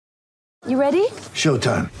You ready?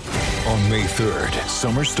 Showtime. On May 3rd,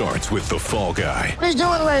 summer starts with The Fall Guy. Let's do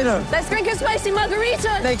it later. Let's drink a spicy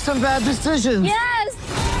margarita. Make some bad decisions.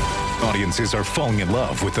 Yes! Audiences are falling in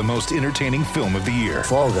love with the most entertaining film of the year.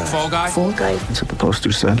 Fall Guy. Fall Guy? Fall Guy. That's what the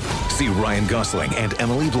poster said. See Ryan Gosling and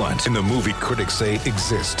Emily Blunt in the movie critics say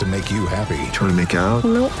exists to make you happy. Trying to make it out?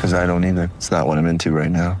 Nope. Because I don't either. It's not what I'm into right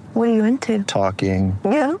now. What are you into? Talking.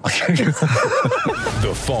 Yeah.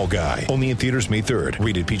 The Fall Guy. Only in theaters May 3rd.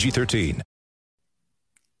 Rated PG-13.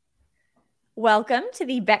 Welcome to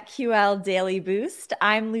the BetQL Daily Boost.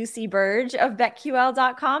 I'm Lucy Burge of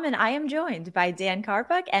BetQL.com, and I am joined by Dan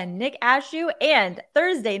Karpuk and Nick Ashew. And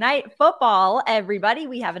Thursday Night Football, everybody,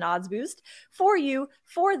 we have an odds boost for you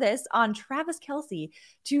for this on Travis Kelce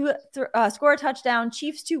to score a touchdown,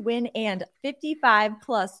 Chiefs to win, and 55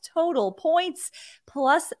 plus total points,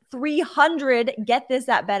 plus 300. Get this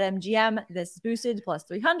at BetMGM. This is boosted plus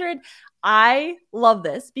 300. I love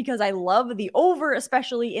this because I love the over,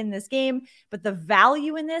 especially in this game, but the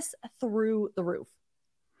value in this through the roof.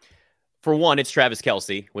 For one, it's Travis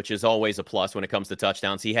Kelce, which is always a plus when it comes to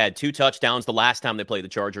touchdowns. He had 2 touchdowns the last time they played the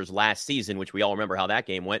Chargers last season, which we all remember how that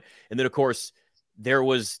game went. And then, of course, there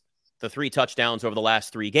was the 3 touchdowns over the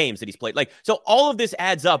last 3 games that he's played. So all of this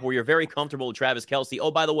adds up where you're very comfortable with Travis Kelce.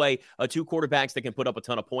 Oh, by the way, 2 quarterbacks that can put up a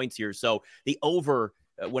ton of points here. So the over,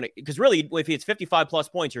 because really, if it's 55 plus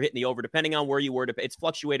points, you're hitting the over, depending on where you were. It's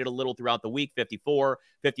fluctuated a little throughout the week, 54,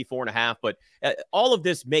 54 and a half. But all of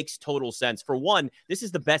this makes total sense. For one, this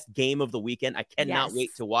is the best game of the weekend. I cannot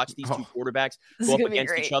wait to watch these 2 quarterbacks go up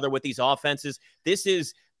against each other with these offenses. This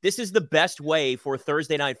is the best way for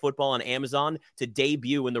Thursday Night Football on Amazon to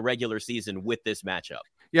debut in the regular season with this matchup.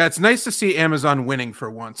 Yeah, it's nice to see Amazon winning for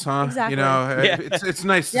once, huh? Exactly. You know, Yeah. it's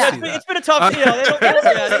nice to see that. It's been a tough, they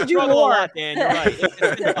don't struggle a lot, Dan. You're right.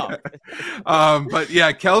 It's been tough. But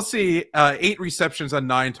yeah, Kelce, 8 receptions on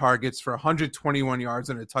 9 targets for 121 yards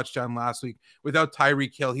and a touchdown last week. Without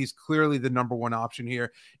Tyreek Hill, he's clearly the number 1 option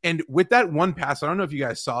here. And with that one pass, I don't know if you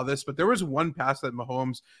guys saw this, but there was one pass that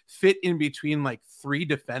Mahomes fit in between like 3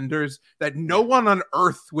 defenders that no one on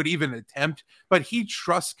earth would even attempt. But he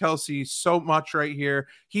trusts Kelce so much right here.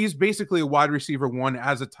 He's basically a wide receiver 1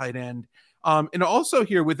 as a tight end. And also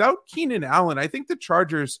here, without Keenan Allen, I think the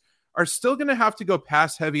Chargers are still going to have to go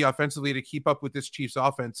pass heavy offensively to keep up with this Chiefs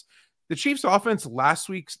offense. The Chiefs offense last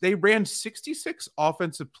week, they ran 66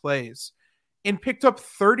 offensive plays and picked up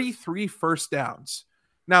 33 first downs.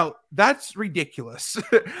 Now, that's ridiculous.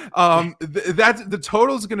 The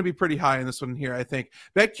total is going to be pretty high in this one here, I think.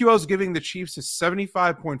 BetQL is giving the Chiefs a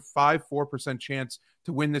 75.54% chance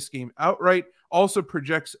to win this game outright. Also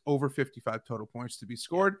projects over 55 total points to be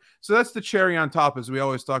scored. So that's the cherry on top, as we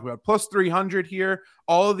always talk about. Plus 300 here.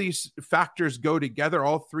 All of these factors go together,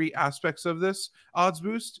 all 3 aspects of this odds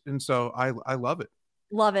boost. And so I love it.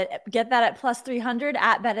 Love it. Get that at plus 300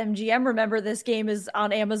 at BetMGM. Remember, this game is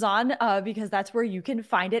on Amazon because that's where you can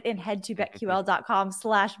find it, and head to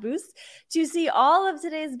betql.com/boost to see all of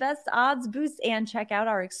today's best odds boosts and check out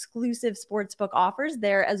our exclusive sportsbook offers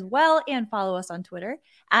there as well. And follow us on Twitter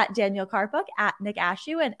at Daniel Karpuk, at Nick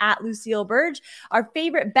Ashew, and at Lucille Burge. Our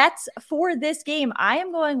favorite bets for this game, I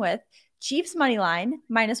am going with Chiefs money line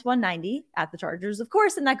minus 190 at the Chargers, of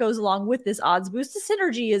course, and that goes along with this odds boost. The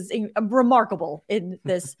synergy is remarkable in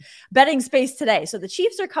this betting space today. So the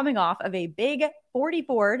Chiefs are coming off of a big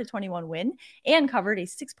 44-21 win and covered a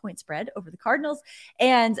 6-point spread over the Cardinals.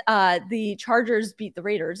 And the Chargers beat the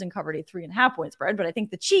Raiders and covered a 3.5-point spread. But I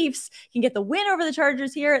think the Chiefs can get the win over the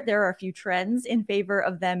Chargers here. There are a few trends in favor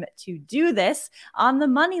of them to do this. On the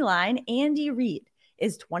money line, Andy Reid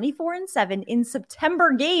is 24-7 in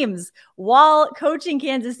September games while coaching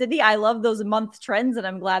Kansas City. I love those month trends, and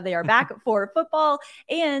I'm glad they are back for football.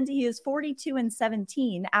 And he is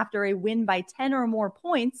 42-17 after a win by 10 or more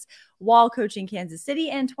points while coaching Kansas City,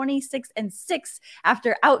 and 26-6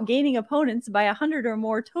 after outgaining opponents by 100 or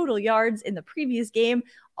more total yards in the previous game,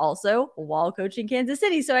 also while coaching Kansas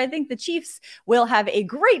City. So I think the Chiefs will have a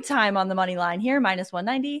great time on the money line here, minus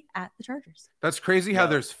 190 at the Chargers. That's crazy how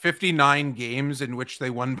there's 59 games in which they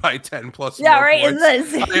won by 10 plus. Yeah, right.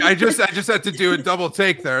 Points. I just had to do a double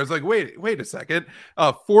take there. I was like, wait a second.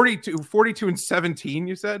 42-17,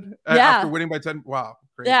 you said? After winning by 10. Wow.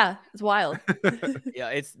 Crazy. Yeah, it's wild. Yeah,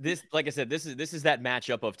 it's this, like I said, this is that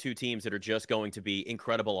matchup of 2 teams that are just going to be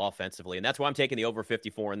incredible offensively. And that's why I'm taking the over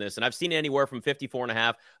 54 in this. And I've seen it anywhere from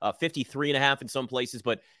 54.5, 53.5 in some places.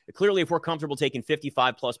 But clearly, if we're comfortable taking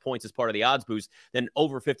 55 plus points as part of the odds boost, then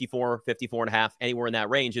over 54, 54.5, anywhere in that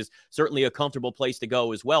range is certainly a comfortable place to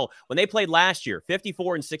go as well. When they played last year,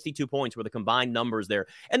 54 and 62 points were the combined numbers there.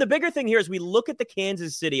 And the bigger thing here is we look at the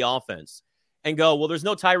Kansas City offense. and go, well, there's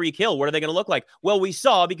no Tyreek Hill. What are they going to look like? Well, we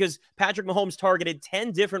saw because Patrick Mahomes targeted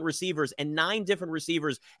 10 different receivers and 9 different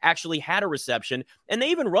receivers actually had a reception. And they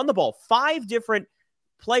even run the ball. 5 different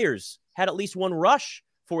players had at least one rush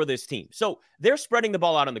for this team. So they're spreading the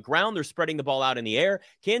ball out on the ground. They're spreading the ball out in the air.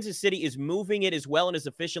 Kansas City is moving it as well and as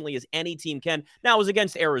efficiently as any team can. Now, it was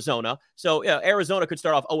against Arizona. So Arizona could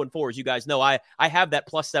start off 0-4. As you guys know, I have that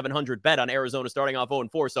plus 700 bet on Arizona starting off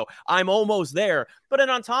 0-4. So I'm almost there. But then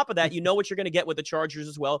on top of that, you know what you're going to get with the Chargers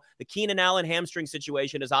as well. The Keenan Allen hamstring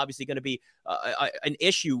situation is obviously going to be an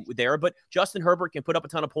issue there. But Justin Herbert can put up a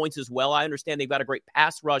ton of points as well. I understand they've got a great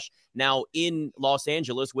pass rush now in Los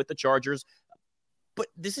Angeles with the Chargers. But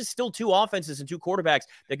this is still 2 offenses and 2 quarterbacks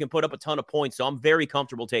that can put up a ton of points. So I'm very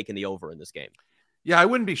comfortable taking the over in this game. Yeah, I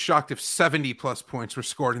wouldn't be shocked if 70+ points were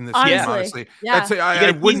scored in this game, honestly. Yeah. You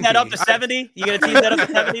going to tease that up to 70? You going to tease that up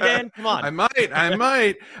to 70, Dan? Come on. I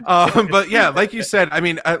might. But yeah, like you said, I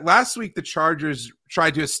mean, last week the Chargers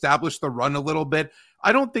tried to establish the run a little bit.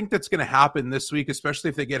 I don't think that's going to happen this week, especially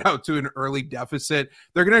if they get out to an early deficit.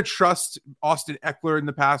 They're going to trust Austin Eckler in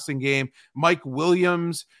the passing game. Mike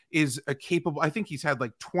Williams is a capable, I think he's had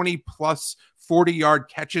like 20+ 40-yard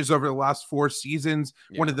catches over the last 4 seasons.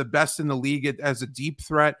 Yeah. One of the best in the league as a deep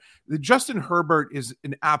threat. Justin Herbert is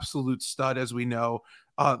an absolute stud, as we know.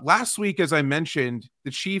 Last week, as I mentioned,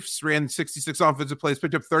 the Chiefs ran 66 offensive plays,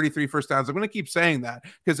 picked up 33 first downs. I'm going to keep saying that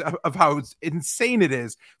because of how insane it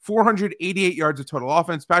is. 488 yards of total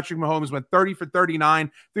offense. Patrick Mahomes went 30 for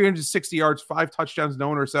 39, 360 yards, 5 touchdowns,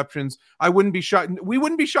 no interceptions. I wouldn't be shocked. We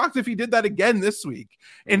wouldn't be shocked if he did that again this week.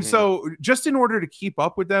 And so just in order to keep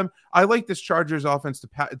up with them, I like this Chargers offense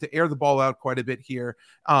to air the ball out quite a bit here.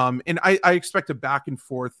 And I expect a back and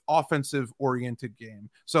forth offensive oriented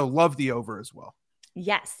game. So love the over as well.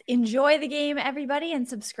 Yes. Enjoy the game, everybody, and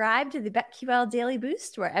subscribe to the BetQL Daily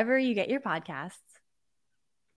Boost wherever you get your podcasts.